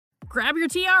Grab your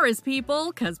tiaras,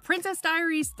 people, because Princess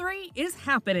Diaries 3 is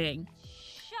happening.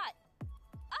 Shut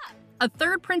up! A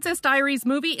third Princess Diaries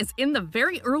movie is in the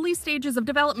very early stages of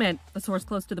development. A source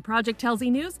close to the project tells E!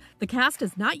 News the cast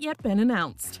has not yet been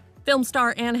announced. Film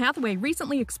star Anne Hathaway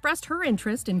recently expressed her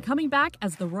interest in coming back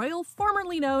as the royal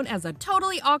formerly known as a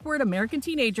totally awkward American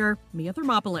teenager, Mia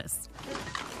Thermopolis.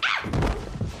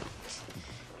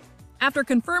 After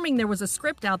confirming there was a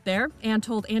script out there, Anne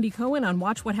told Andy Cohen on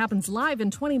Watch What Happens Live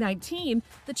in 2019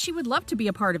 that she would love to be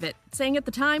a part of it, saying at the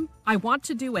time, "I want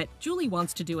to do it. Julie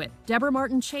wants to do it. Deborah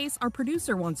Martin Chase, our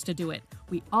producer, wants to do it.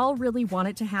 We all really want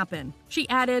it to happen." She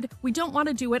added, "We don't want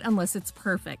to do it unless it's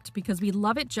perfect, because we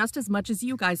love it just as much as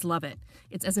you guys love it.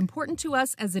 It's as important to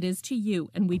us as it is to you,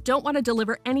 and we don't want to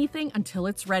deliver anything until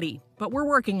it's ready, but we're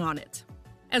working on it."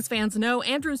 As fans know,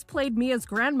 Andrews played Mia's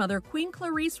grandmother, Queen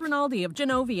Clarice Rinaldi of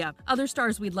Genovia. Other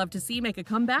stars we'd love to see make a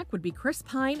comeback would be Chris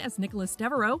Pine as Nicholas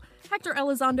Devereaux, Hector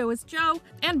Elizondo as Joe,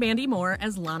 and Mandy Moore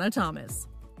as Lana Thomas.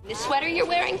 The sweater you're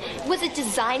wearing, was it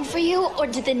designed for you, or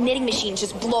did the knitting machine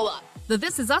just blow up? The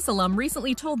This Is Us alum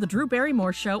recently told the Drew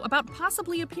Barrymore Show about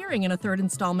possibly appearing in a third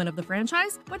installment of the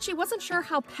franchise, but she wasn't sure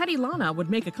how petty Lana would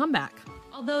make a comeback.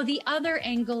 Although the other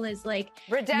angle is like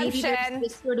redemption, maybe there's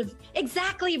this sort of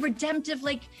exactly redemptive,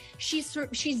 like she's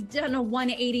done a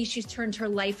 180, she's turned her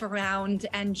life around,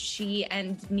 and she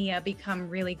and Mia become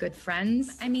really good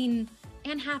friends. I mean,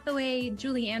 Anne Hathaway,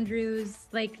 Julie Andrews,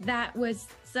 like that was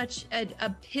such a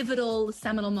pivotal,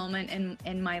 seminal moment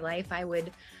in my life. I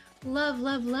would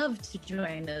love to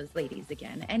join those ladies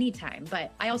again anytime,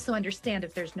 but I also understand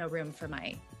if there's no room for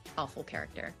my awful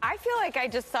character. I feel like I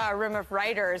just saw a room of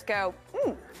writers go,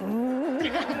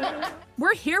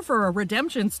 We're here for a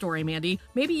redemption story, Mandy.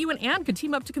 Maybe you and Anne could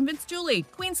team up to convince Julie.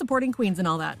 Queens supporting queens and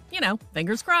all that. You know,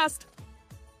 fingers crossed.